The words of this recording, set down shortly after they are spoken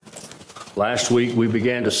Last week we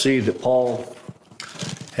began to see that Paul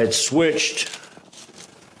had switched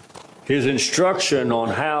his instruction on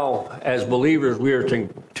how, as believers, we are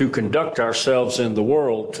to conduct ourselves in the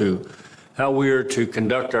world to how we are to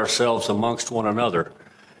conduct ourselves amongst one another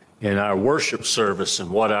in our worship service, and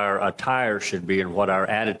what our attire should be, and what our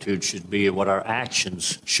attitude should be, and what our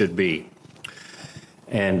actions should be.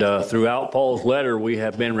 And throughout Paul's letter, we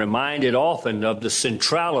have been reminded often of the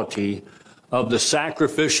centrality of the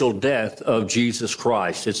sacrificial death of Jesus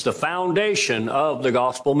Christ. It's the foundation of the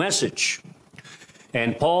gospel message.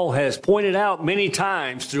 And Paul has pointed out many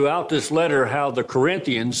times throughout this letter how the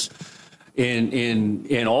Corinthians,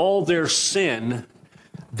 in all their sin,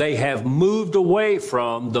 they have moved away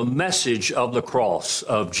from the message of the cross,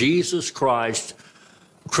 of Jesus Christ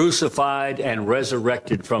crucified and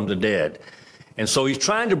resurrected from the dead. And so he's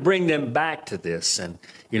trying to bring them back to this. And,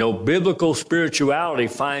 you know, biblical spirituality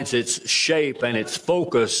finds its shape and its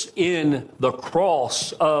focus in the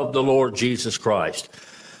cross of the Lord Jesus Christ.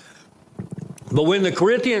 But when the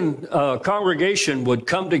Corinthian congregation would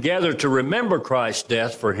come together to remember Christ's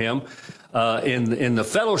death for him, in the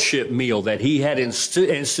fellowship meal that he had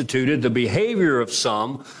instituted, the behavior of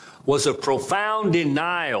some was a profound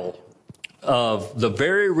denial of the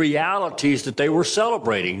very realities that they were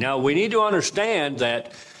celebrating. Now, we need to understand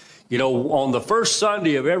that, you know, on the first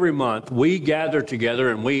Sunday of every month, we gather together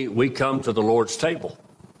and we come to the Lord's table.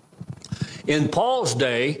 In Paul's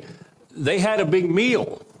day, they had a big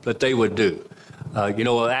meal that they would do. You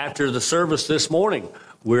know, after the service this morning,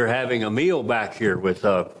 we're having a meal back here with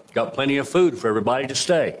got plenty of food for everybody to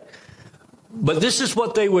stay. But this is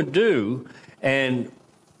what they would do, and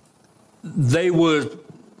they would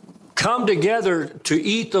come together to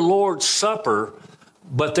eat the Lord's Supper,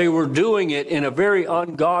 but they were doing it in a very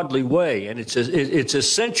ungodly way, and its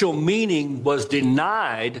essential meaning was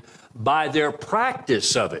denied by their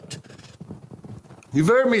practice of it. You've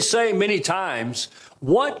heard me say many times,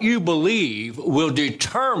 what you believe will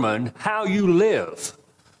determine how you live.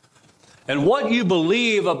 And what you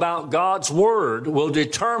believe about God's word will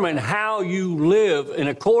determine how you live in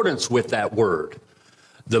accordance with that word.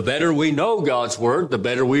 The better we know God's word, the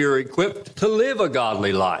better we are equipped to live a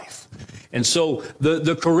godly life. And so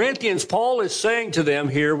the Corinthians, Paul is saying to them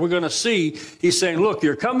here, we're going to see, he's saying, look,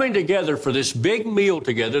 you're coming together for this big meal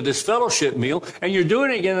together, this fellowship meal, and you're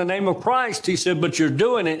doing it in the name of Christ, he said, but you're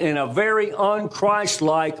doing it in a very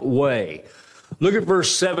un-Christ-like way. Look at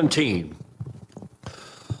verse 17.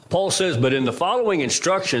 Paul says, but in the following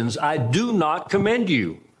instructions, I do not commend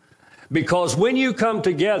you, because when you come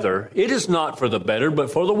together, it is not for the better,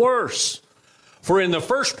 but for the worse. For in the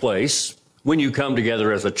first place, when you come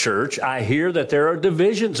together as a church, I hear that there are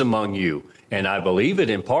divisions among you, and I believe it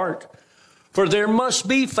in part. For there must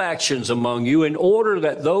be factions among you in order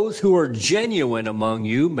that those who are genuine among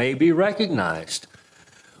you may be recognized.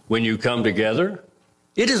 When you come together,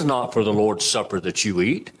 it is not for the Lord's Supper that you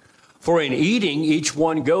eat. For in eating, each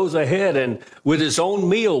one goes ahead, and with his own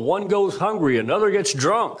meal, one goes hungry, another gets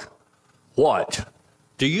drunk. What?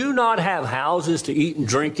 Do you not have houses to eat and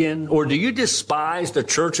drink in? Or do you despise the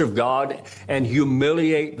church of God and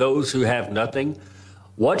humiliate those who have nothing?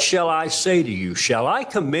 What shall I say to you? Shall I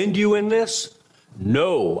commend you in this?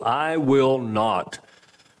 No, I will not.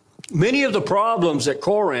 Many of the problems at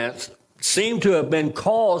Corinth seem to have been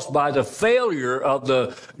caused by the failure of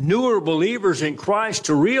the newer believers in Christ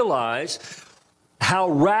to realize how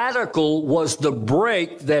radical was the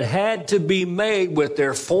break that had to be made with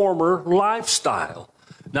their former lifestyle.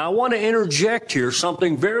 Now, I want to interject here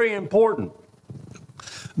something very important.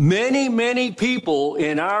 Many people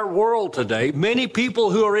in our world today, many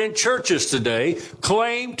people who are in churches today,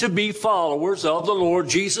 claim to be followers of the Lord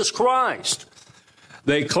Jesus Christ.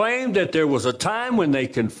 They claimed that there was a time when they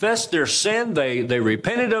confessed their sin, they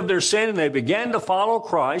repented of their sin, and they began to follow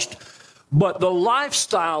Christ. But the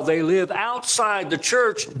lifestyle they live outside the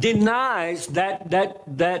church denies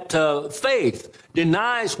that faith,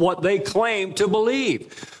 denies what they claim to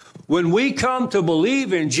believe. When we come to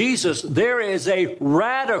believe in Jesus, there is a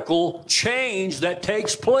radical change that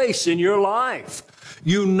takes place in your life.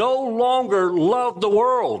 You no longer love the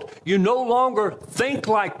world. You no longer think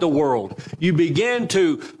like the world. You begin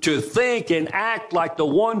to think and act like the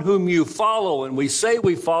one whom you follow. And we say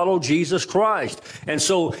we follow Jesus Christ. And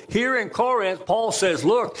so here in Corinth, Paul says,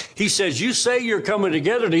 look, he says, you say you're coming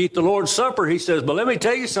together to eat the Lord's Supper. He says, but let me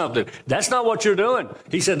tell you something. That's not what you're doing.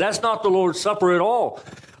 He said, that's not the Lord's Supper at all.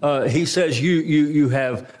 He says you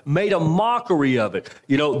have made a mockery of it.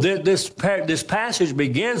 You know, this passage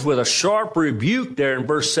begins with a sharp rebuke there in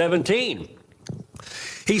verse 17.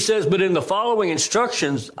 He says, but in the following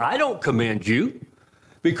instructions, I don't commend you,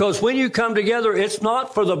 Because when you come together, it's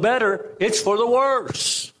not for the better, it's for the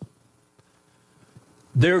worse.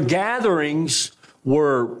 Their gatherings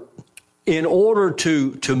were, in order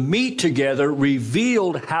to meet together,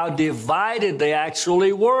 revealed how divided they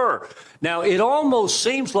actually were. Now, it almost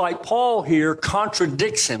seems like Paul here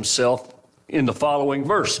contradicts himself in the following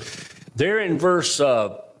verse. There in verse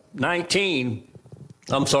 18,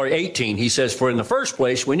 he says, "For in the first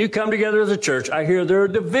place, when you come together as a church, I hear there are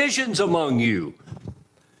divisions among you.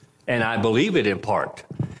 And I believe it in part."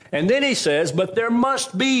 And then he says, "But there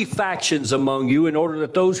must be factions among you in order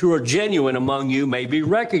that those who are genuine among you may be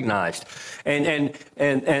recognized." And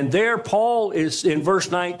there Paul is in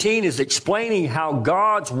verse 19 is explaining how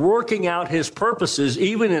God's working out his purposes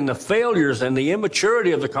even in the failures and the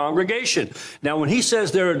immaturity of the congregation. Now, when he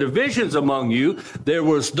says there are divisions among you, there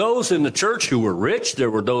was those in the church who were rich,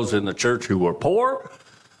 there were those in the church who were poor.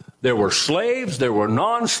 There were slaves, there were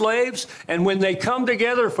non-slaves, and when they come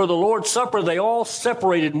together for the Lord's Supper, they all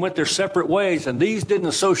separated and went their separate ways, and these didn't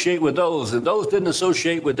associate with those, and those didn't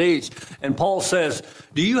associate with these. And Paul says,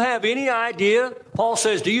 do you have any idea? Paul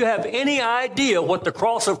says, do you have any idea what the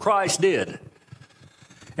cross of Christ did?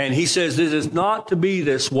 And he says, this is not to be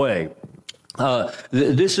this way.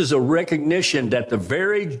 This is a recognition that the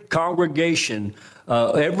very congregation,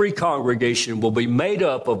 every congregation will be made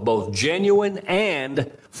up of both genuine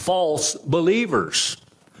and false believers.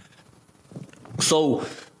 So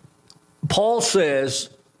Paul says,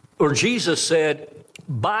 or Jesus said,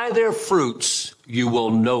 by their fruits you will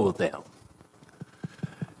know them.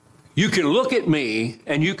 You can look at me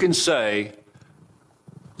and you can say,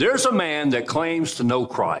 there's a man that claims to know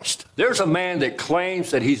Christ. There's a man that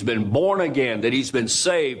claims that he's been born again, that he's been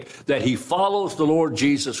saved, that he follows the Lord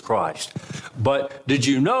Jesus Christ. But did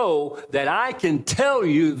you know that I can tell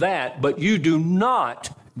you that, but you do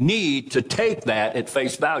not need to take that at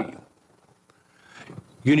face value?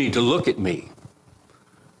 You need to look at me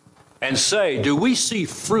and say, do we see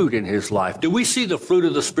fruit in his life? Do we see the fruit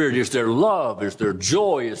of the Spirit? Is there love? Is there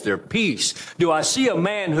joy? Is there peace? Do I see a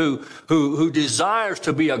man who desires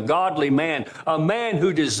to be a godly man, a man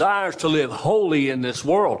who desires to live holy in this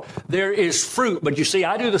world? There is fruit. But you see,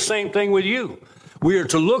 I do the same thing with you. We are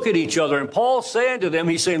to look at each other. And Paul's saying to them,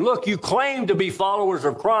 he's saying, look, you claim to be followers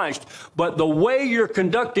of Christ, but the way you're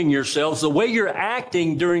conducting yourselves, the way you're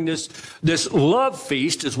acting during this love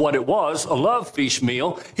feast is what it was, a love feast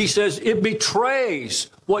meal. He says it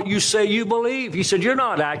betrays what you say you believe. He said, you're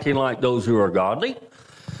not acting like those who are godly.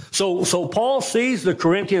 So Paul sees the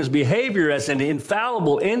Corinthians' behavior as an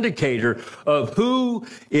infallible indicator of who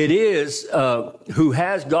it is who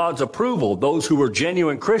has God's approval, those who are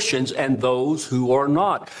genuine Christians and those who are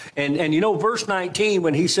not. And you know, verse 19,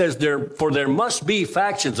 when he says, for there must be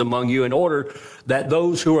factions among you in order that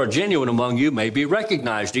those who are genuine among you may be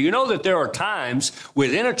recognized. Do you know that there are times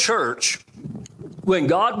within a church when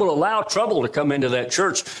God will allow trouble to come into that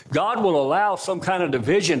church? God will allow some kind of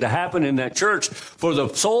division to happen in that church for the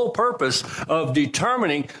sole purpose of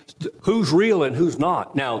determining who's real and who's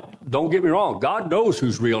not. Now, don't get me wrong. God knows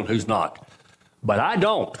who's real and who's not. But I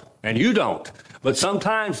don't, and you don't. But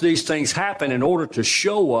sometimes these things happen in order to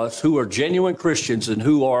show us who are genuine Christians and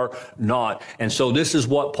who are not. And so this is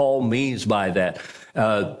what Paul means by that.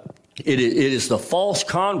 It is the false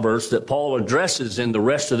converts that Paul addresses in the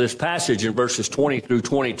rest of this passage in verses 20 through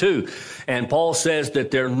 22. And Paul says that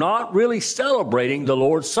they're not really celebrating the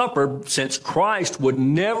Lord's Supper, since Christ would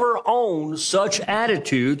never own such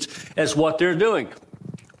attitudes as what they're doing.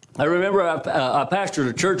 I remember I pastored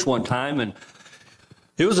a church one time, and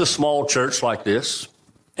it was a small church like this.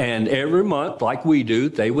 And every month, like we do,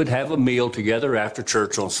 they would have a meal together after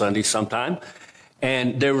church on Sunday sometime.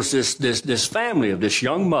 And there was this family of this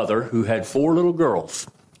young mother who had 4 little girls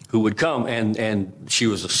who would come, and she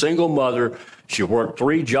was a single mother. She worked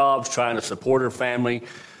 3 jobs trying to support her family.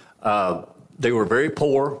 They were very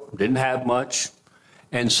poor, didn't have much.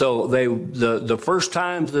 And so the first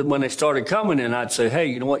times that when they started coming in, I'd say, hey,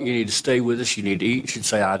 you know what, you need to stay with us, you need to eat. She'd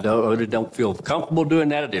say, I don't feel comfortable doing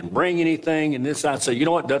that, I didn't bring anything. And this, I'd say, you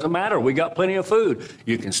know what, doesn't matter, we got plenty of food.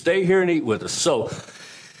 You can stay here and eat with us. So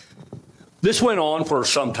this went on for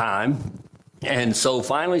some time, and so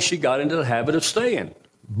finally she got into the habit of staying.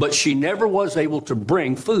 But she never was able to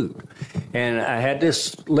bring food. And I had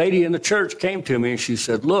this lady in the church came to me, and she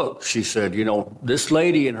said, look, she said, you know, this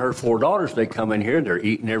lady and her 4 daughters, they come in here, and they're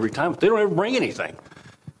eating every time, but they don't ever bring anything.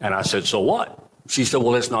 And I said, so what? She said,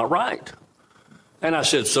 well, it's not right. And I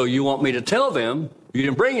said, so you want me to tell them you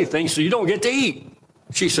didn't bring anything, so you don't get to eat?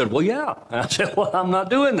 She said, well, yeah. And I said, well, I'm not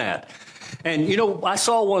doing that. And, you know, I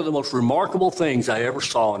saw one of the most remarkable things I ever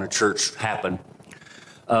saw in a church happen.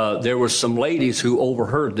 there were some ladies who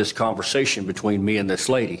overheard this conversation between me and this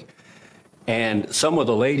lady. And some of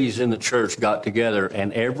the ladies in the church got together,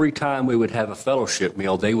 and every time we would have a fellowship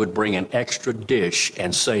meal, they would bring an extra dish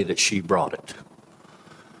and say that she brought it.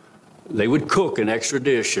 They would cook an extra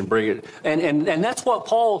dish and bring it. And that's what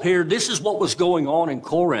Paul here, this is what was going on in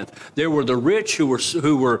Corinth. There were the rich who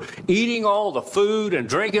were eating all the food and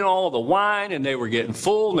drinking all the wine, and they were getting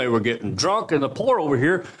full and they were getting drunk. And the poor over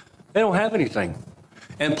here, they don't have anything.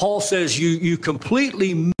 And Paul says you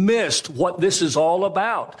completely missed what this is all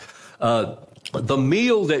about. The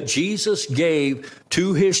meal that Jesus gave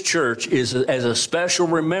to his church is as a special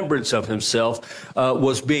remembrance of himself,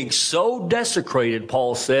 was being so desecrated,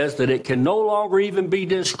 Paul says, that it can no longer even be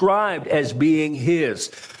described as being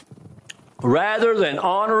his. Rather than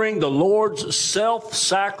honoring the Lord's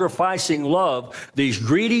self-sacrificing love, these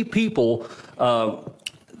greedy people,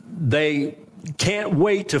 they can't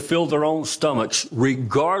wait to fill their own stomachs,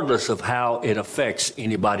 regardless of how it affects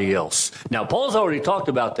anybody else. Now, Paul's already talked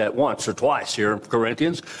about that once or twice here in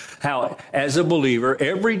Corinthians, how as a believer,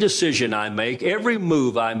 every decision I make, every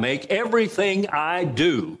move I make, everything I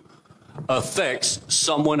do affects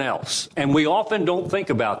someone else. And we often don't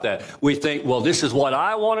think about that. We think, well, this is what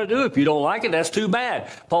I want to do. If you don't like it, that's too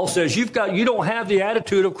bad. Paul says, you don't have the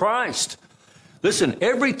attitude of Christ. Listen,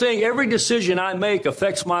 every decision I make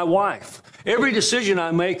affects my wife. Every decision I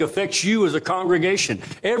make affects you as a congregation.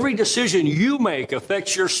 Every decision you make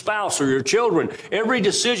affects your spouse or your children. Every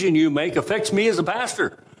decision you make affects me as a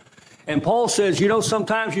pastor. And Paul says,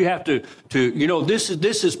 sometimes you have to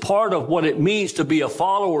this is part of what it means to be a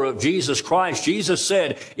follower of Jesus Christ. Jesus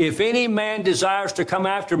said, if any man desires to come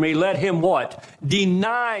after me, let him what?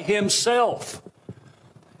 Deny himself.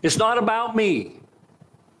 It's not about me.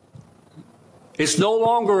 It's no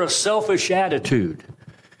longer a selfish attitude.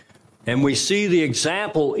 And we see the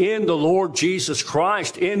example in the Lord Jesus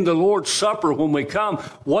Christ, in the Lord's Supper when we come.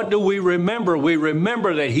 What do we remember? We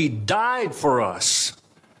remember that he died for us.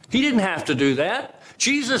 He didn't have to do that.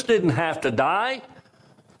 Jesus didn't have to die.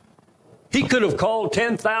 He could have called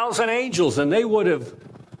 10,000 angels and they would have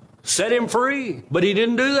set him free, but he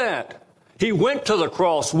didn't do that. He went to the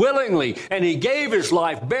cross willingly, and he gave his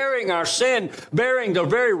life, bearing our sin, bearing the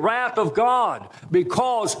very wrath of God,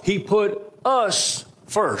 because he put us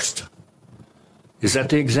first. Is that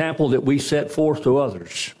the example that we set forth to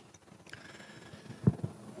others?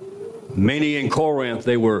 Many in Corinth,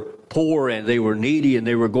 they were poor and they were needy and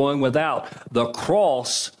they were going without. The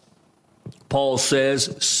cross, Paul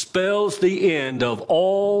says, spells the end of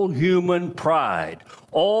all human pride,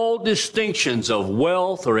 all distinctions of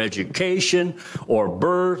wealth or education or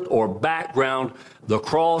birth or background. The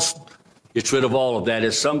cross gets rid of all of that.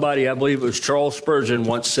 As somebody, I believe it was Charles Spurgeon,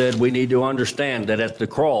 once said, we need to understand that at the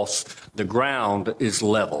cross, the ground is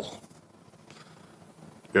level.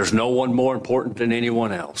 There's no one more important than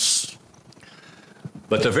anyone else.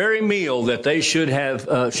 But the very meal that they should have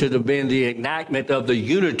been the enactment of the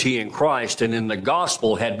unity in Christ and in the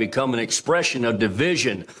gospel had become an expression of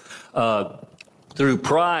division through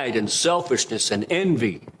pride and selfishness and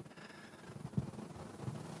envy.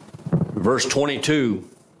 Verse 22,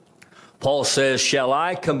 Paul says, shall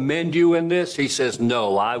I commend you in this? He says,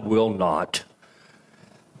 no, I will not.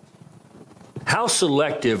 How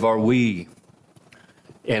selective are we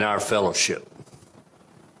in our fellowship?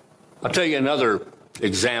 I'll tell you another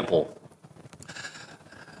example.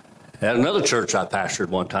 At another church I pastored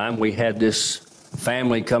one time, we had this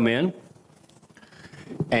family come in,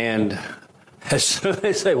 and as soon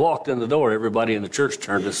as they walked in the door, everybody in the church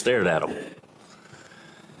turned and stared at them.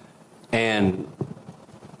 And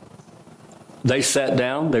they sat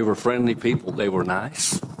down. They were friendly people. They were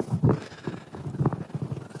nice.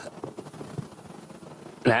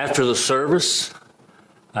 And after the service,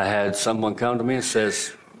 I had someone come to me and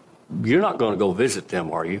says, you're not going to go visit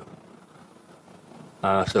them, are you?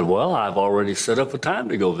 I said, well, I've already set up a time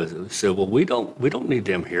to go visit. He said, well, we don't need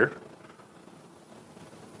them here.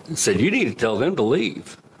 He said, you need to tell them to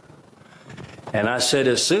leave. And I said,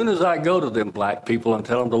 as soon as I go to them black people and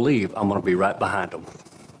tell them to leave, I'm going to be right behind them.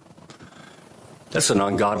 That's an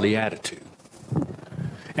ungodly attitude.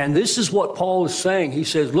 And this is what Paul is saying. He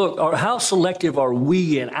says, look, how selective are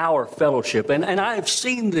we in our fellowship? And I have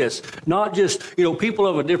seen this, not just, people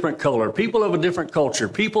of a different color, people of a different culture,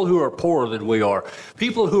 people who are poorer than we are,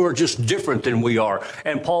 people who are just different than we are.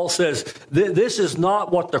 And Paul says, this is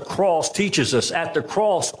not what the cross teaches us. At the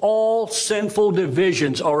cross, all sinful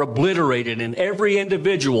divisions are obliterated, and every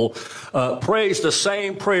individual prays the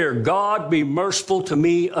same prayer, God, be merciful to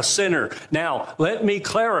me, a sinner. Now, let me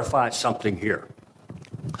clarify something here.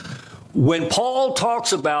 When Paul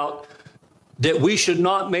talks about that we should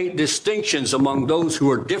not make distinctions among those who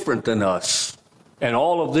are different than us and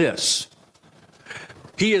all of this.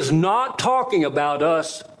 He is not talking about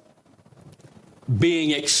us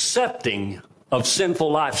being accepting of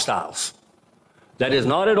sinful lifestyles. That is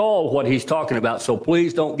not at all what he's talking about, so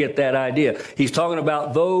please don't get that idea. He's talking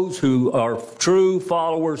about those who are true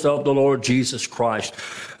followers of the Lord Jesus Christ.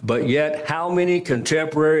 But yet, how many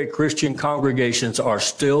contemporary Christian congregations are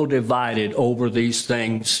still divided over these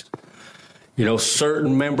things? You know,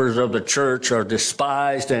 certain members of the church are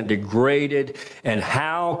despised and degraded, and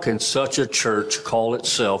how can such a church call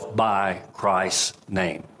itself by Christ's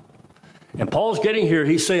name? And Paul's getting here,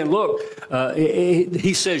 he's saying, look,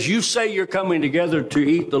 he says, you say you're coming together to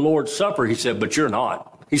eat the Lord's Supper. He said, but you're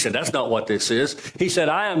not. He said, that's not what this is. He said,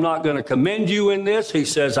 I am not going to commend you in this. He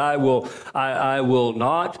says, I will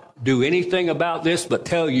not do anything about this, but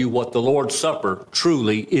tell you what the Lord's Supper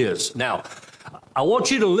truly is. Now, I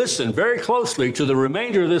want you to listen very closely to the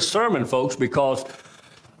remainder of this sermon, folks, because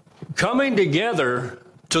coming together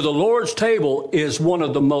to the Lord's table is one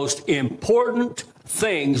of the most important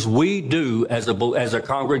things we do as a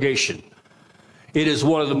congregation. It is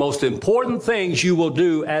one of the most important things you will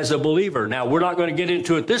do as a believer. Now, we're not going to get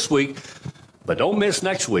into it this week, but don't miss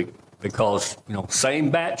next week because, you know,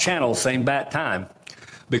 same bat channel, same bat time,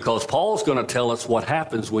 because Paul's going to tell us what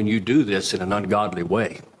happens when you do this in an ungodly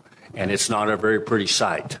way. And it's not a very pretty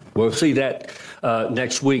sight. We'll see that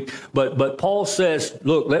next week. But Paul says,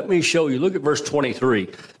 look, let me show you. Look at verse 23.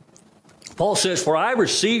 Paul says, for I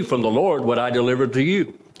received from the Lord what I delivered to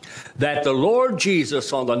you, that the Lord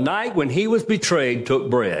Jesus on the night when he was betrayed took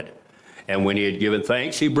bread. And when he had given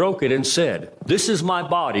thanks, he broke it and said, this is my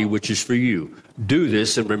body, which is for you. Do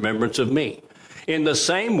this in remembrance of me. In the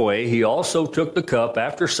same way, he also took the cup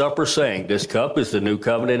after supper, saying, this cup is the new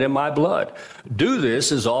covenant in my blood. Do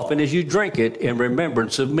this as often as you drink it in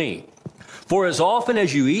remembrance of me. For as often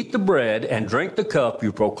as you eat the bread and drink the cup,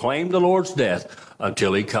 you proclaim the Lord's death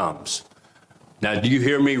until he comes. Now, do you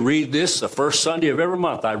hear me read this? The first Sunday of every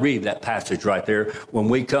month, I read that passage right there when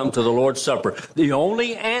we come to the Lord's Supper. The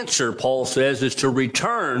only answer, Paul says, is to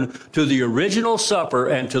return to the original supper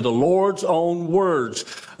and to the Lord's own words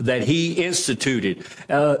that he instituted.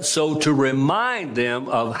 So to remind them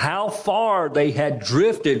of how far they had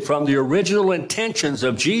drifted from the original intentions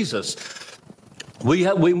of Jesus,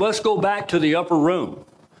 we must go back to the upper room.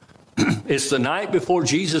 It's the night before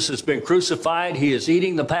Jesus has been crucified. He is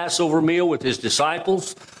eating the Passover meal with his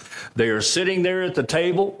disciples. They are sitting there at the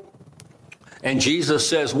table, and Jesus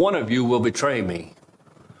says, one of you will betray me.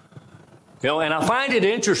 You know, and I find it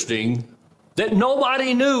interesting that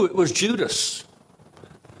nobody knew it was Judas.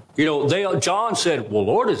 You know, John said, well,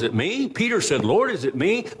 Lord, is it me? Peter said, Lord, is it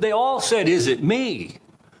me? They all said, is it me?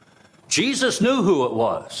 Jesus knew who it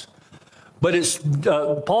was. But it's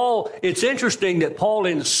interesting that Paul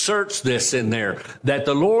inserts this in there, that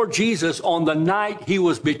the Lord Jesus, on the night he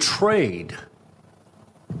was betrayed,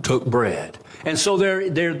 took bread. And so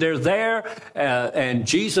they're there, and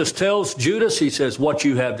Jesus tells Judas, he says, what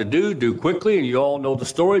you have to do quickly. And you all know the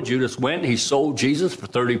story. Judas went, he sold Jesus for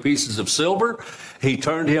 30 pieces of silver. He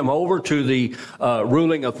turned him over to the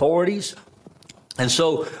ruling authorities. And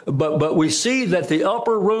so, but we see that the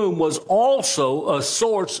upper room was also a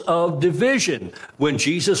source of division when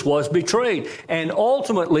Jesus was betrayed. And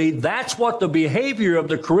ultimately, that's what the behavior of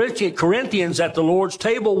the Corinthians at the Lord's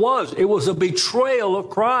table was. It was a betrayal of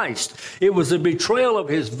Christ. It was a betrayal of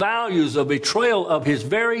his values, a betrayal of his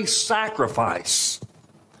very sacrifice.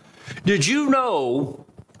 Did you know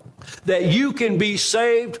that you can be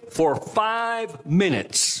saved for 5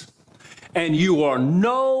 minutes and you are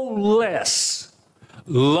no less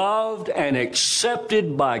loved and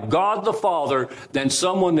accepted by God the Father than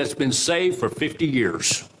someone that's been saved for 50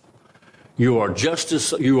 years. You are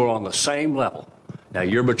on the same level. Now,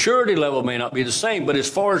 your maturity level may not be the same, but as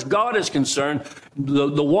far as God is concerned,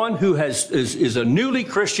 the one who is a newly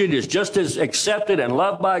Christian is just as accepted and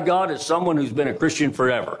loved by God as someone who's been a Christian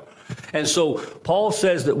forever. And so Paul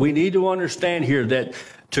says that we need to understand here that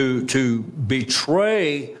to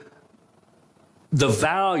betray the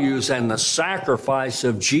values and the sacrifice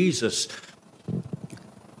of Jesus,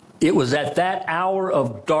 it was at that hour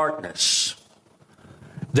of darkness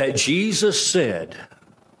that Jesus said,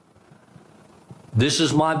 this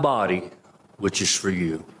is my body, which is for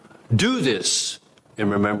you. Do this in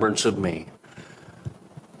remembrance of me.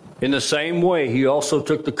 In the same way, he also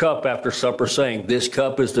took the cup after supper, saying, "This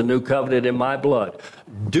cup is the new covenant in my blood.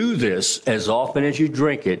 Do this as often as you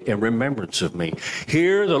drink it in remembrance of me."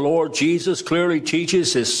 Here, the Lord Jesus clearly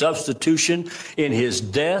teaches his substitution in his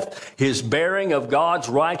death, his bearing of God's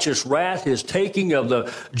righteous wrath, his taking of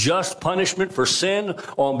the just punishment for sin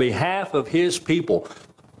on behalf of his people.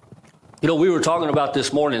 You know, we were talking about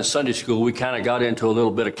this morning in Sunday school. We kind of got into a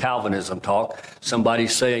little bit of Calvinism talk. Somebody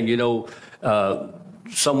saying,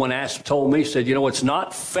 someone told me, said, it's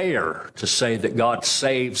not fair to say that God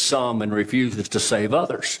saves some and refuses to save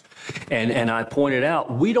others. And I pointed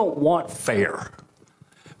out, we don't want fair,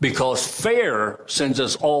 because fair sends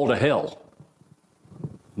us all to hell.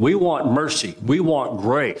 We want mercy. We want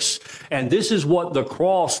grace. And this is what the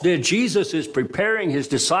cross did. Jesus is preparing his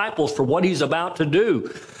disciples for what he's about to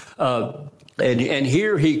do. And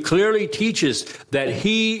here he clearly teaches that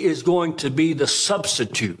he is going to be the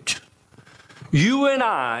substitute. You and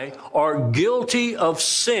I are guilty of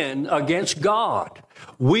sin against God.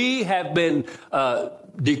 We have been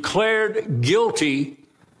declared guilty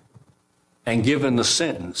and given the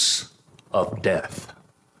sentence of death.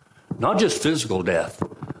 Not just physical death,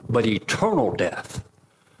 but eternal death.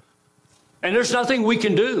 And there's nothing we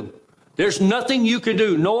can do. There's nothing you can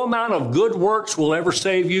do. No amount of good works will ever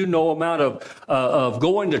save you. No amount of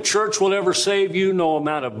going to church will ever save you. No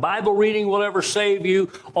amount of Bible reading will ever save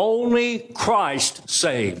you. Only Christ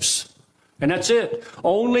saves. And that's it.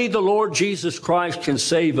 Only the Lord Jesus Christ can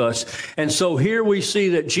save us. And so here we see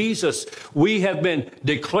that Jesus, we have been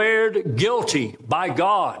declared guilty by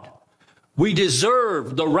God. We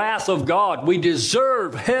deserve the wrath of God. We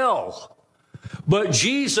deserve hell. But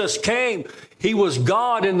Jesus came. He was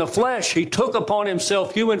God in the flesh. He took upon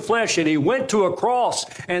himself human flesh, and he went to a cross.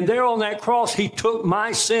 And there on that cross, he took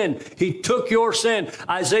my sin. He took your sin.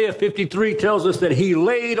 Isaiah 53 tells us that he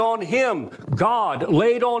laid on him, God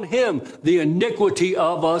laid on him the iniquity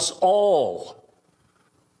of us all.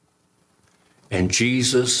 And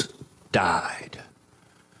Jesus died,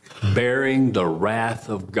 bearing the wrath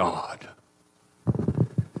of God.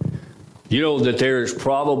 You know that there is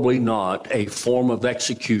probably not a form of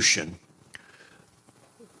execution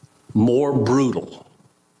more brutal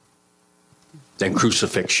than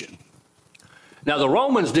crucifixion. Now, the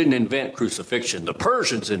Romans didn't invent crucifixion. The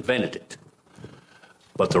Persians invented it.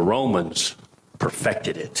 But the Romans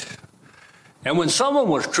perfected it. And when someone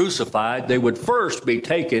was crucified, they would first be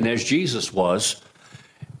taken, as Jesus was,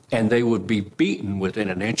 and they would be beaten within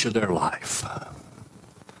an inch of their life.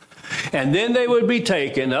 And then they would be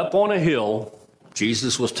taken up on a hill.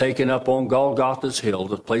 Jesus was taken up on Golgotha's hill,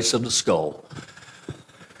 the place of the skull.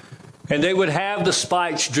 And they would have the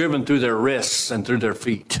spikes driven through their wrists and through their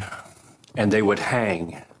feet. And they would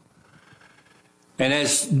hang. And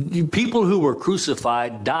as people who were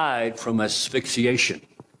crucified died from asphyxiation,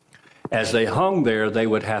 as they hung there, they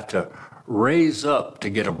would have to raise up to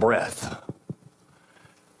get a breath.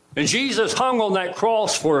 And Jesus hung on that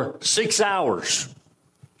cross for 6 hours.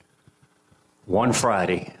 One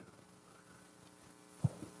Friday.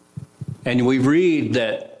 And we read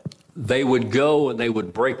that they would go and they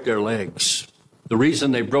would break their legs. The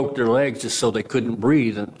reason they broke their legs is so they couldn't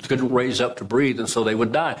breathe and couldn't raise up to breathe, and so they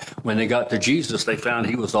would die. When they got to Jesus, they found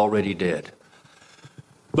he was already dead.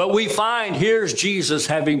 But we find here's Jesus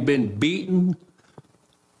having been beaten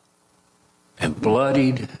and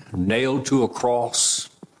bloodied, nailed to a cross.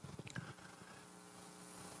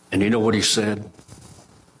 And you know what he said?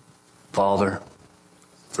 Father,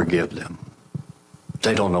 forgive them.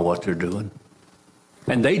 They don't know what they're doing.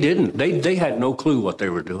 And they didn't. They had no clue what they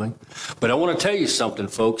were doing. But I want to tell you something,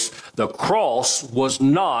 folks. The cross was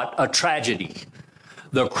not a tragedy.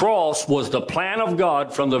 The cross was the plan of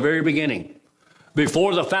God from the very beginning,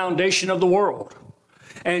 before the foundation of the world.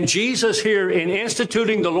 And Jesus here, in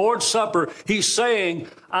instituting the Lord's Supper, he's saying,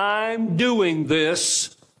 I'm doing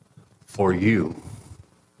this for you.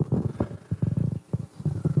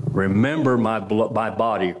 Remember my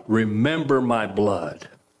body. Remember my blood.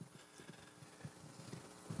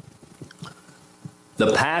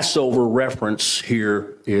 The Passover reference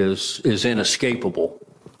here is inescapable.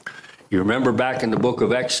 You remember back in the book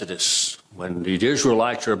of Exodus, when the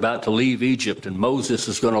Israelites are about to leave Egypt and Moses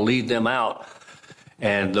is going to lead them out,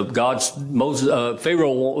 and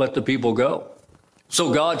Pharaoh won't let the people go.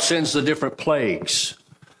 So God sends the different plagues.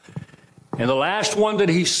 And the last one that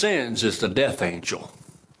he sends is the death angel.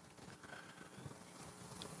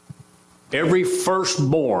 Every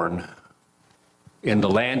firstborn in the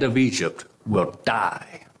land of Egypt will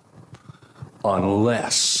die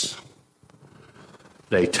unless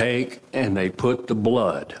they take and they put the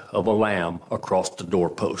blood of a lamb across the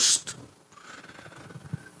doorpost.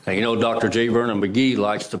 Now, you know, Dr. J. Vernon McGee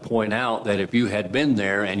likes to point out that if you had been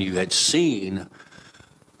there and you had seen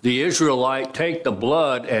the Israelite take the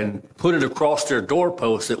blood and put it across their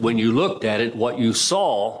doorpost, that when you looked at it, what you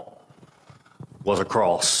saw was a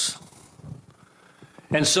cross.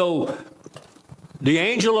 And so the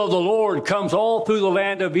angel of the Lord comes all through the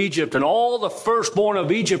land of Egypt, and all the firstborn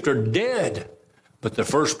of Egypt are dead, but the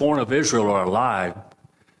firstborn of Israel are alive.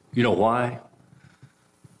 You know why?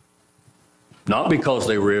 Not because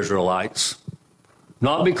they were Israelites,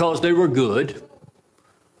 not because they were good,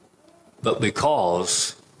 but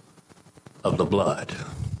because of the blood.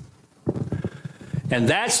 And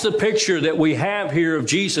that's the picture that we have here of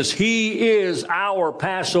Jesus. He is our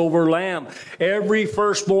Passover lamb. Every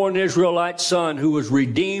firstborn Israelite son who was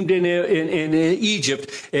redeemed in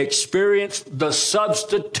Egypt experienced the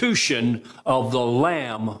substitution of the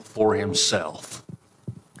lamb for himself.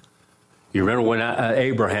 You remember when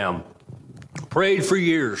Abraham prayed for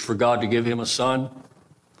years for God to give him a son?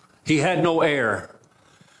 He had no heir.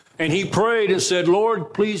 And he prayed and said,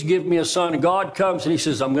 Lord, please give me a son. And God comes and he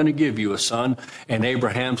says, I'm going to give you a son. And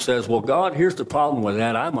Abraham says, well, God, here's the problem with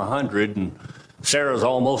that. I'm 100 and Sarah's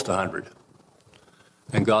almost 100.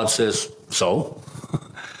 And God says, so?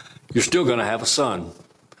 You're still going to have a son.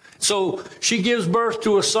 So she gives birth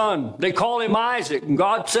to a son. They call him Isaac. And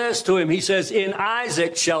God says to him, he says, in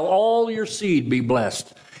Isaac shall all your seed be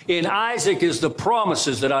blessed. In Isaac is the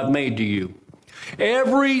promises that I've made to you.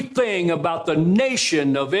 Everything about the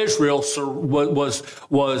nation of Israel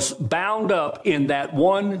was bound up in that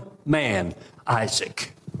one man,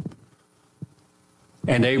 Isaac.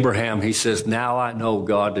 And Abraham, he says, now I know,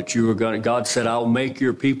 God, that you are going to, God said, I'll make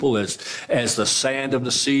your people as the sand of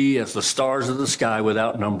the sea, as the stars of the sky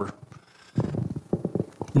without number.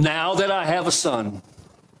 Now that I have a son.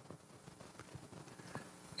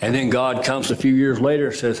 And then God comes a few years later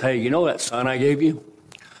and says, hey, you know that son I gave you?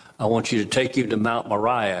 I want you to take him to Mount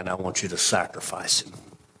Moriah, and I want you to sacrifice him.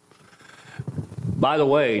 By the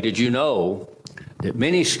way, did you know that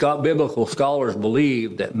many biblical scholars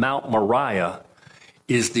believe that Mount Moriah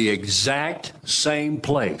is the exact same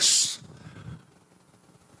place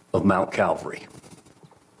of Mount Calvary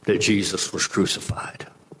that Jesus was crucified?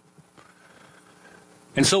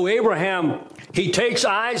 And so Abraham, he takes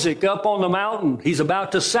Isaac up on the mountain. He's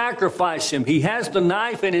about to sacrifice him. He has the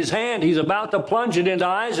knife in his hand. He's about to plunge it into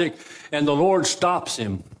Isaac, and the Lord stops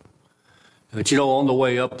him. But you know, on the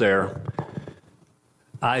way up there,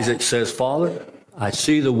 Isaac says, Father, I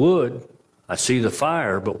see the wood, I see the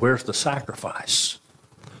fire, but where's the sacrifice?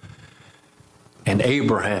 And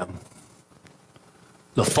Abraham,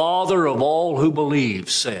 the father of all who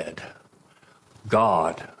believe, said,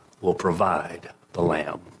 God will provide the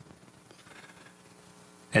lamb.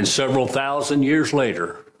 And several thousand years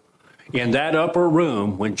later, in that upper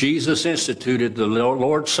room, when Jesus instituted the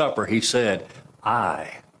Lord's Supper, he said,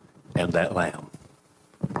 I am that lamb.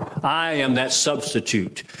 I am that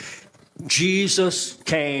substitute. Jesus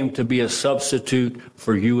came to be a substitute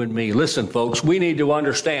for you and me. Listen, folks, we need to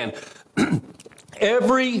understand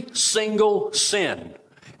every single sin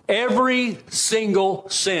in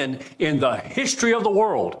the history of the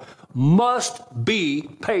world must be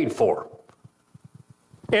paid for.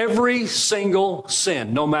 Every single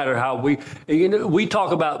sin, no matter how we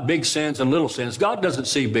talk about big sins and little sins. God doesn't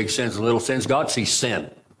see big sins and little sins. God sees sin.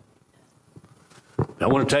 I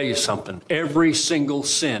want to tell you something. Every single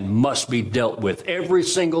sin must be dealt with. Every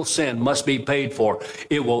single sin must be paid for.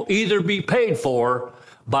 It will either be paid for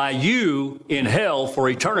by you in hell for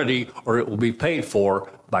eternity, or it will be paid for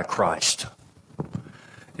by Christ.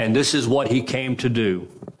 And this is what he came to do.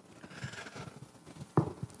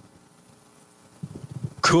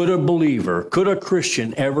 Could a believer, could a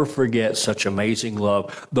Christian ever forget such amazing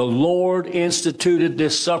love? The Lord instituted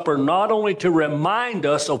this supper not only to remind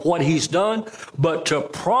us of what he's done, but to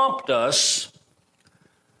prompt us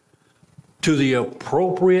to the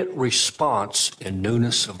appropriate response in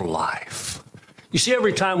newness of life. You see,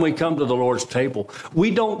 every time we come to the Lord's table,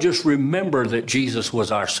 we don't just remember that Jesus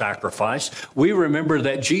was our sacrifice. We remember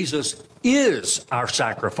that Jesus is our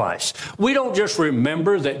sacrifice. We don't just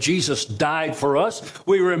remember that Jesus died for us.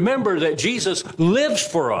 We remember that Jesus lives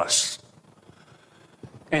for us.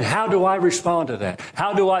 And how do I respond to that?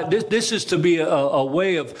 How do I, this is to be a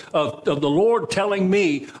way of the Lord telling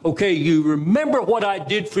me, okay, you remember what I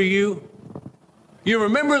did for you? You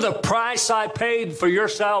remember the price I paid for your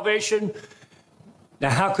salvation?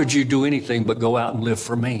 Now, how could you do anything but go out and live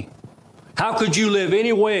for me? How could you live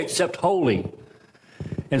any way except holy?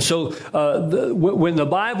 And so when the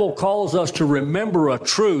Bible calls us to remember a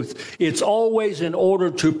truth, it's always in order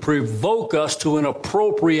to provoke us to an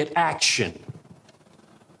appropriate action.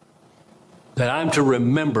 that I'm to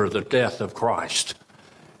remember the death of Christ.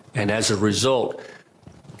 And as a result,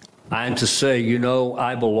 I'm to say, you know,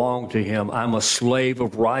 I belong to him. I'm a slave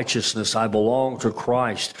of righteousness. I belong to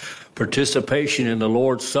Christ. Participation in the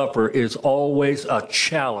Lord's Supper is always a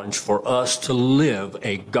challenge for us to live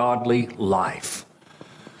a godly life.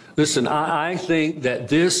 Listen, I think that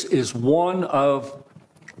this is one of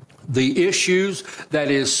the issues that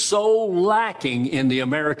is so lacking in the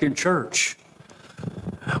American church.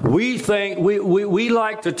 We think, we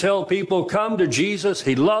like to tell people, come to Jesus.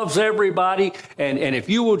 He loves everybody. And if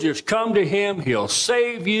you will just come to him, he'll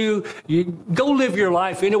save you. You go live your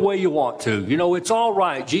life any way you want to. You know, it's all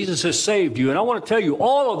right. Jesus has saved you. And I want to tell you,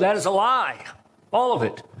 all of that is a lie. All of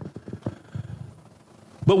it.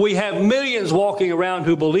 But we have millions walking around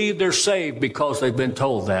who believe they're saved because they've been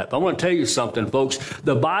told that. But I want to tell you something, folks.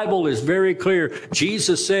 The Bible is very clear.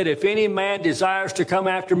 Jesus said, if any man desires to come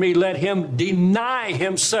after me, let him deny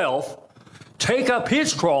himself, take up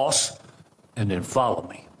his cross, and then follow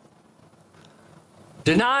me.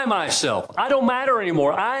 Deny myself. I don't matter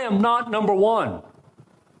anymore. I am not number one.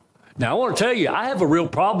 Now, I want to tell you, I have a real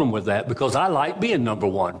problem with that because I like being number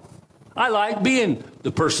one. I like being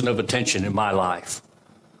the person of attention in my life.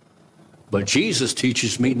 But Jesus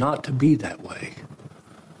teaches me not to be that way.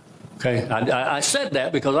 Okay, I said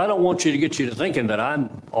that because I don't want you to get you to thinking that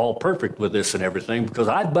I'm all perfect with this and everything, because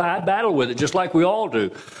I battle with it just like we all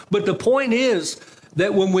do. But the point is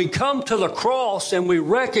that when we come to the cross and we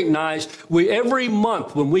recognize every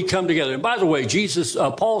month when we come together, and by the way,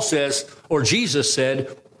 Paul says, or Jesus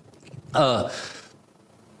said,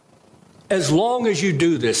 as long as you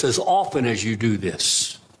do this, as often as you do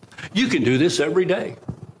this, you can do this every day.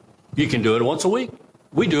 You can do it once a week.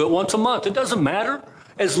 We do it once a month. It doesn't matter.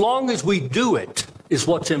 As long as we do it is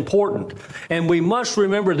what's important. And we must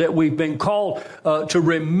remember that we've been called to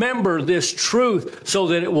remember this truth so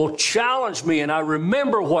that it will challenge me. And I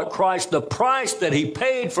remember what Christ, the price that he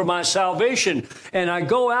paid for my salvation. And I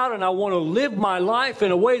go out and I want to live my life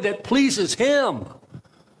in a way that pleases him.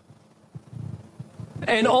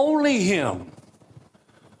 And only him.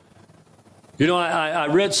 You know, I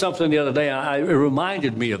read something the other day. It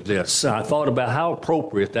reminded me of this. I thought about how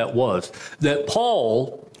appropriate that was. That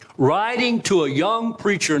Paul, writing to a young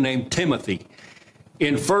preacher named Timothy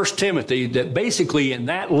in 1 Timothy, that basically in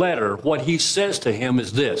that letter, what he says to him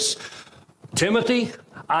is this: Timothy,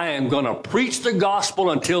 I am going to preach the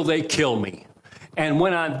gospel until they kill me. And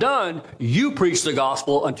when I'm done, you preach the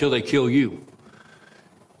gospel until they kill you.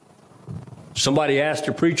 Somebody asked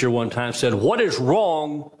a preacher one time, said, what is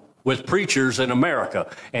wrong with preachers in America?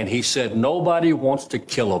 And he said, nobody wants to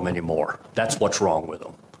kill them anymore. That's what's wrong with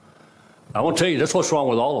them. I want to tell you, that's what's wrong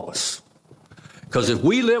with all of us. Because if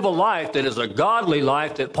we live a life that is a godly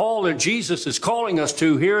life that Paul and Jesus is calling us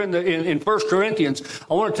to here in 1 Corinthians,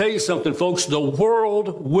 I want to tell you something, folks. The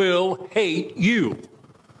world will hate you.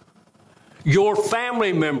 Your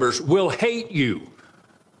family members will hate you.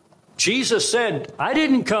 Jesus said, I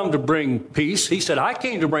didn't come to bring peace. He said, I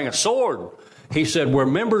came to bring a sword. He said, where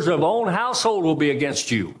members of own household will be against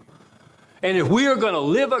you. And if we are going to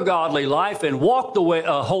live a godly life and walk the way,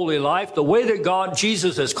 a holy life, the way that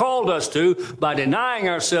Jesus has called us to, by denying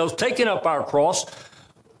ourselves, taking up our cross,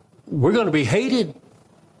 we're going to be hated.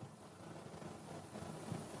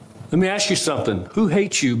 Let me ask you something. Who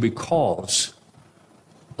hates you because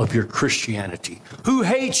of your Christianity? Who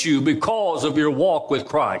hates you because of your walk with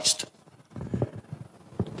Christ?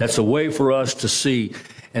 That's a way for us to see.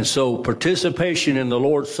 And so participation in the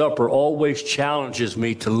Lord's Supper always challenges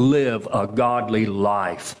me to live a godly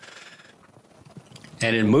life.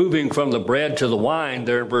 And in moving from the bread to the wine,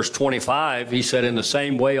 there in verse 25, he said, in the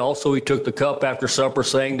same way also he took the cup after supper,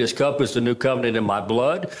 saying, this cup is the new covenant in my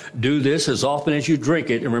blood. Do this as often as you drink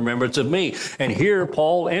it in remembrance of me. And here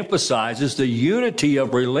Paul emphasizes the unity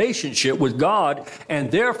of relationship with God, and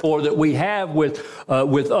therefore that we have with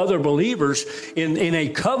other believers in a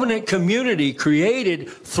covenant community created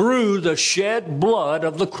through the shed blood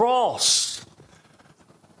of the cross.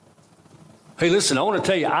 Hey, listen, I want to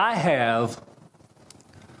tell you,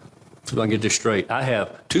 so I can get this straight, I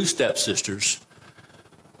have 2 stepsisters,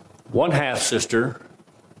 1 half-sister,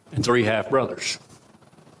 and 3 half-brothers.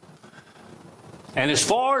 And as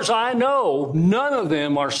far as I know, none of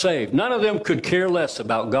them are saved. None of them could care less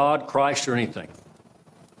about God, Christ, or anything.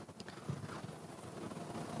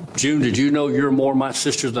 June, did you know you're more my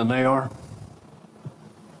sister than they are?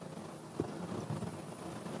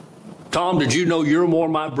 Tom, did you know you're more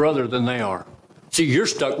my brother than they are? See, you're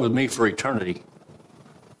stuck with me for eternity.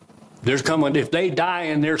 If they die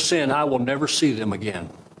in their sin, I will never see them again.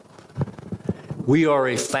 We are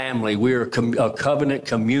a family. We are a covenant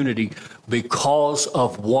community because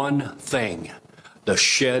of one thing, the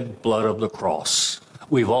shed blood of the cross.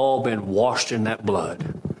 We've all been washed in that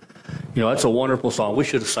blood. You know, that's a wonderful song. We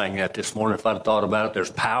should have sang that this morning if I'd have thought about it.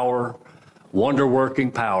 There's power,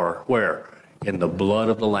 wonder-working power. Where? In the blood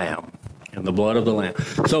of the Lamb. In the blood of the Lamb.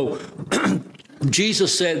 So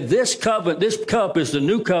Jesus said, this cup is the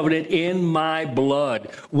new covenant in my blood.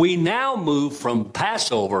 We now move from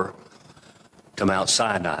Passover to Mount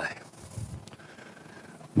Sinai.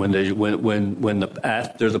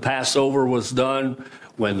 After the Passover was done,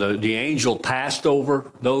 when the angel passed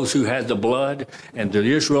over those who had the blood, and the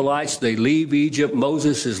Israelites, they leave Egypt.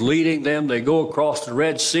 Moses is leading them. They go across the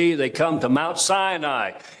Red Sea. They come to Mount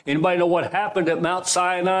Sinai. Anybody know what happened at Mount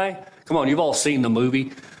Sinai? Come on, you've all seen the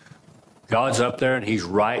movie. God's up there and he's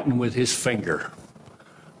writing with his finger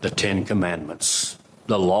the Ten Commandments,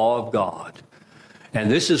 the law of God. And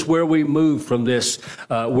this is where we move from this,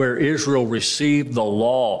 where Israel received the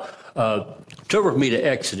law. Turn with me to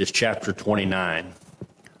Exodus chapter 29.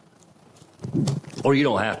 Or you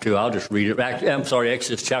don't have to, I'll just read it.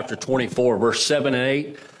 Exodus chapter 24, verse 7 and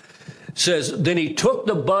 8. Says, then he took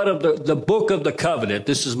the book of the covenant.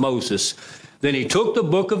 This is Moses. Then he took the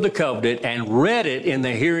book of the covenant and read it in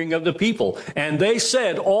the hearing of the people. And they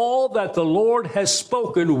said, all that the Lord has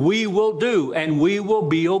spoken we will do, and we will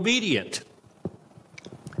be obedient.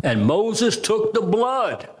 And Moses took the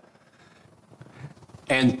blood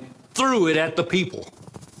and threw it at the people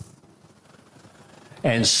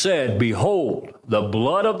and said, behold, the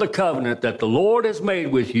blood of the covenant that the Lord has made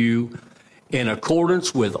with you in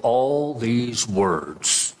accordance with all these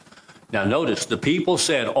words. Now notice, the people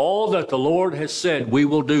said, all that the Lord has said we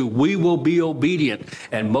will do, we will be obedient.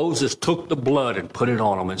 And Moses took the blood and put it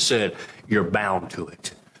on them and said, you're bound to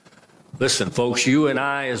it. Listen, folks, you and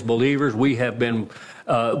I as believers, we have been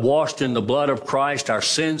washed in the blood of Christ. Our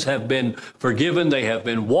sins have been forgiven. They have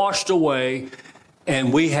been washed away.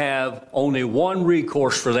 And we have only one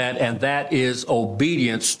recourse for that, and that is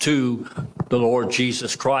obedience to the Lord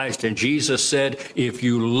Jesus Christ. And Jesus said, if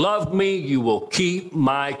you love me, you will keep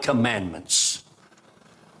my commandments.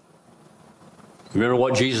 Remember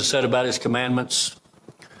what Jesus said about his commandments?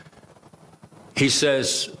 He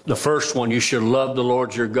says, the first one, you should love the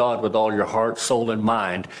Lord your God with all your heart, soul, and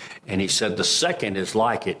mind. And he said, the second is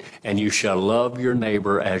like it, and you shall love your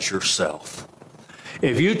neighbor as yourself.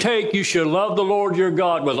 If you should love the Lord your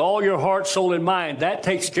God with all your heart, soul, and mind, that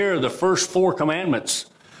takes care of the first 4 commandments.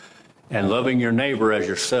 And loving your neighbor as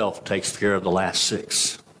yourself takes care of the last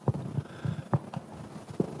 6.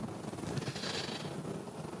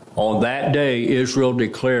 On that day, Israel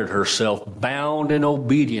declared herself bound in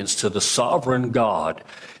obedience to the sovereign God,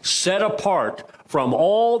 set apart from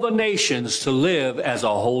all the nations to live as a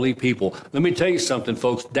holy people. Let me tell you something,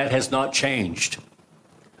 folks, that has not changed.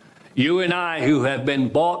 You and I, who have been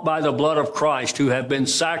bought by the blood of Christ, who have been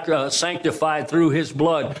sanctified through his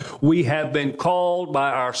blood, we have been called by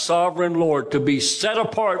our sovereign Lord to be set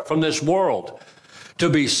apart from this world, to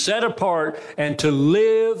be set apart and to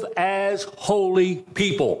live as holy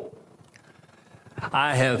people.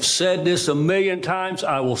 I have said this 1,000,000 times.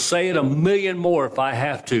 I will say it 1,000,000 more if I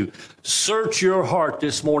have to. Search your heart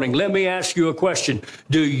this morning. Let me ask you a question.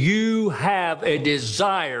 Do you have a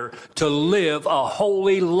desire to live a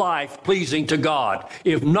holy life pleasing to God?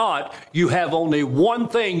 If not, you have only one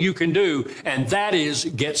thing you can do, and that is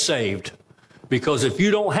get saved. Because if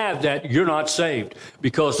you don't have that, you're not saved.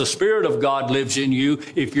 Because the Spirit of God lives in you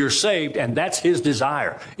if you're saved, and that's his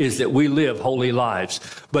desire, is that we live holy lives.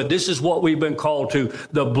 But this is what we've been called to.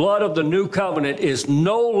 The blood of the new covenant is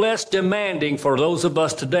no less demanding for those of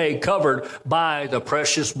us today covered by the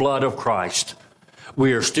precious blood of Christ.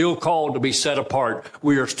 We are still called to be set apart.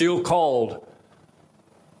 We are still called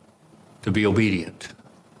to be obedient.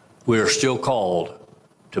 We are still called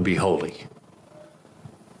to be holy.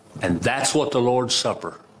 And that's what the Lord's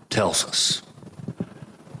Supper tells us.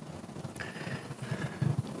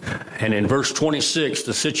 And in verse 26,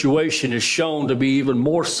 the situation is shown to be even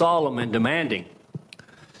more solemn and demanding.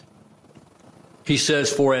 He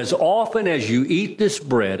says, for as often as you eat this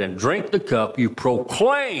bread and drink the cup, you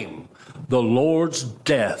proclaim the Lord's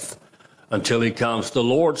death until he comes. The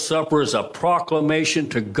Lord's Supper is a proclamation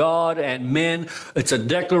to God and men. It's a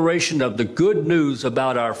declaration of the good news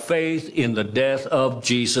about our faith in the death of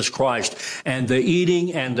Jesus Christ. And the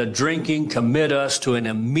eating and the drinking commit us to an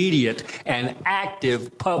immediate and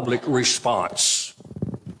active public response.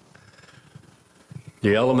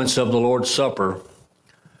 The elements of the Lord's Supper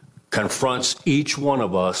confronts each one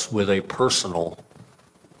of us with a personal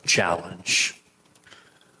challenge.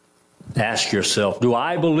 Ask yourself, do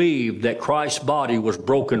I believe that Christ's body was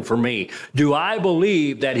broken for me? Do I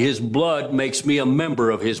believe that his blood makes me a member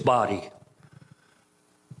of his body?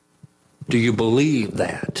 Do you believe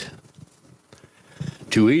that?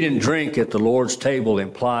 To eat and drink at the Lord's table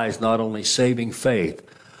implies not only saving faith,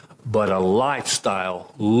 but a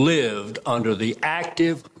lifestyle lived under the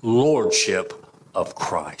active lordship of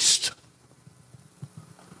Christ.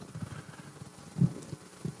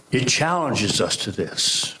 It challenges us to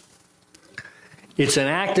this. It's an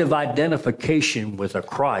active identification with a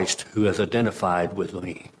Christ who has identified with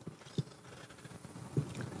me.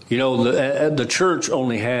 You know, the church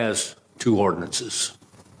only has 2 ordinances.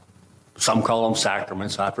 Some call them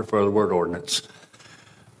sacraments. I prefer the word ordinance.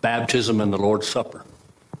 Baptism and the Lord's Supper.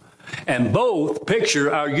 And both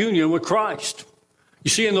picture our union with Christ. You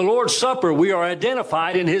see, in the Lord's Supper, we are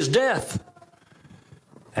identified in his death.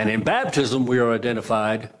 And in baptism, we are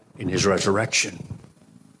identified in his resurrection,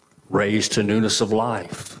 raised to newness of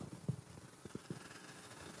life.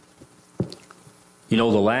 You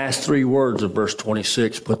know, the last 3 words of verse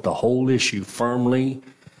 26 put the whole issue firmly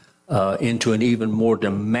into an even more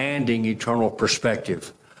demanding eternal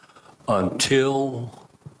perspective. Until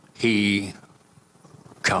he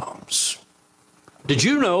comes. Did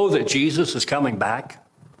you know that Jesus is coming back?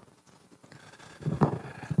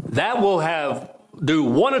 That will do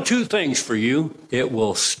one of 2 things for you. It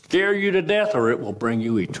will scare you to death, or it will bring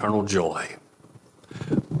you eternal joy.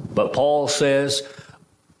 But Paul says,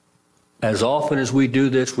 as often as we do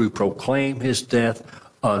this, we proclaim his death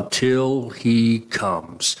until he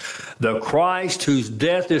comes. The Christ whose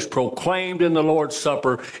death is proclaimed in the Lord's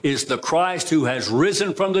Supper is the Christ who has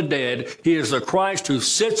risen from the dead. He is the Christ who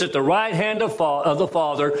sits at the right hand of the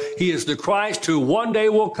Father. He is the Christ who one day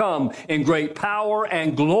will come in great power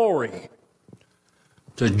and glory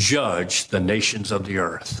to judge the nations of the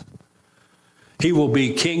earth. He will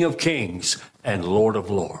be King of kings and Lord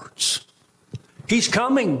of lords. He's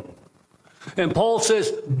coming. And Paul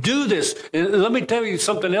says, do this. And let me tell you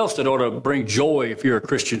something else that ought to bring joy if you're a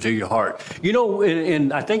Christian to your heart. You know,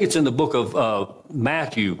 I think it's in the book of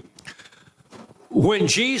Matthew, when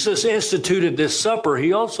Jesus instituted this supper,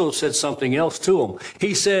 he also said something else to them.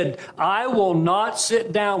 He said, I will not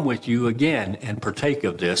sit down with you again and partake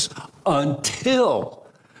of this until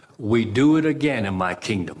we do it again in my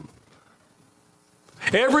kingdom.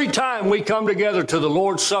 Every time we come together to the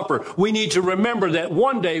Lord's Supper, we need to remember that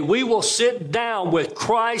one day we will sit down with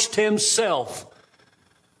Christ himself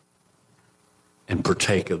and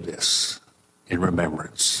partake of this in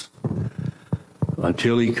remembrance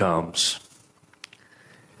until he comes.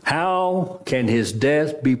 How can his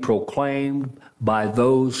death be proclaimed by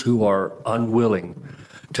those who are unwilling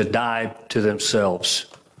to die to themselves,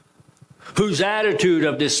 whose attitude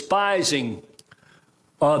of despising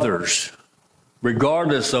others,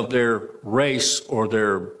 regardless of their race or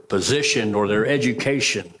their position or their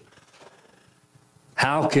education?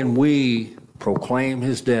 How can we proclaim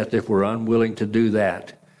his death if we're unwilling to do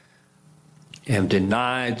that and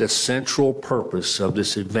deny the central purpose of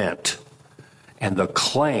this event and the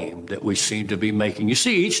claim that we seem to be making? You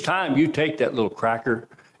see, each time you take that little cracker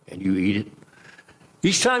and you eat it,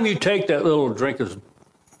 each time you take that little drink of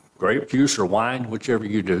grape juice or wine, whichever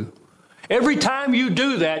you do, every time you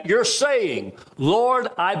do that, you're saying, Lord,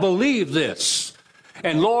 I believe this.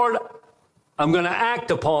 And Lord, I'm going to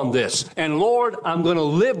act upon this. And Lord, I'm going to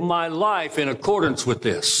live my life in accordance with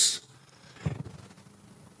this.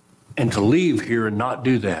 And to leave here and not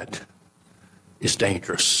do that is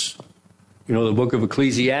dangerous. You know, the book of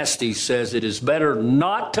Ecclesiastes says it is better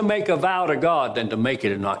not to make a vow to God than to make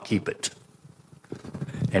it and not keep it.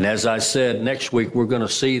 And as I said, next week we're going to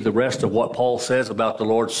see the rest of what Paul says about the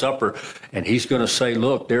Lord's Supper. And he's going to say,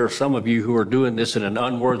 look, there are some of you who are doing this in an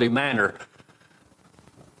unworthy manner.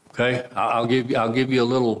 Okay, I'll give you a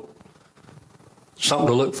little something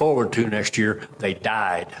to look forward to next year. They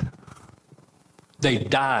died. They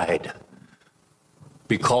died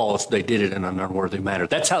because they did it in an unworthy manner.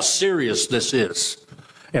 That's how serious this is.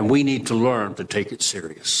 And we need to learn to take it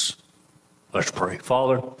serious. Let's pray.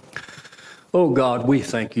 Father, oh God, we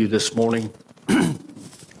thank you this morning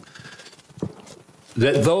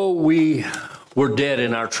that though we were dead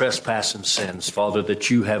in our trespass and sins, Father, that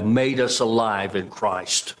you have made us alive in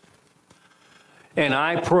Christ. And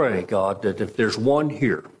I pray, God, that if there's one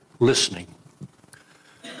here listening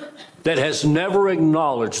that has never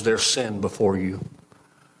acknowledged their sin before you,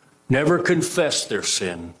 never confessed their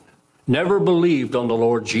sin, never believed on the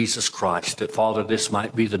Lord Jesus Christ, that, Father, this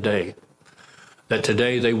might be the day that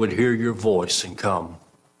today they would hear your voice and come,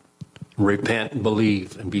 repent and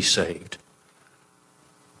believe and be saved.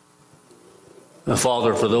 And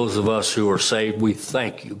Father, for those of us who are saved, we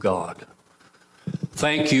thank you, God.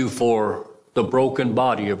 Thank you for the broken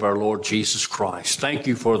body of our Lord Jesus Christ. Thank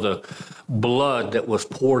you for the blood that was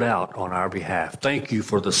poured out on our behalf. Thank you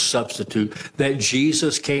for the substitute that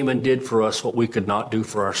Jesus came and did for us what we could not do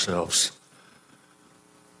for ourselves.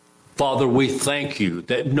 Father, we thank you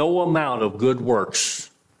that no amount of good works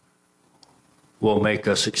will make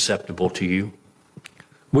us acceptable to you.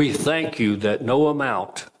 We thank you that no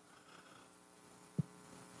amount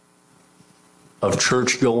of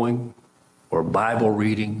church going or Bible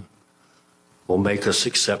reading will make us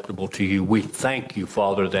acceptable to you. We thank you,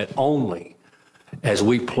 Father, that only as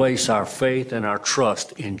we place our faith and our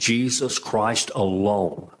trust in Jesus Christ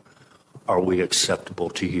alone are we acceptable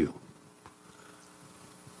to you.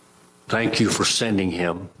 Thank you for sending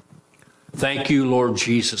him. Thank you, Lord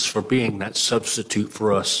Jesus, for being that substitute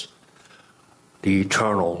for us, the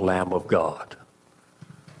eternal Lamb of God.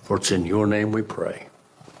 For it's in your name we pray.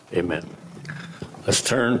 Amen. Let's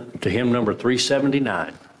turn to hymn number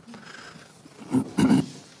 379.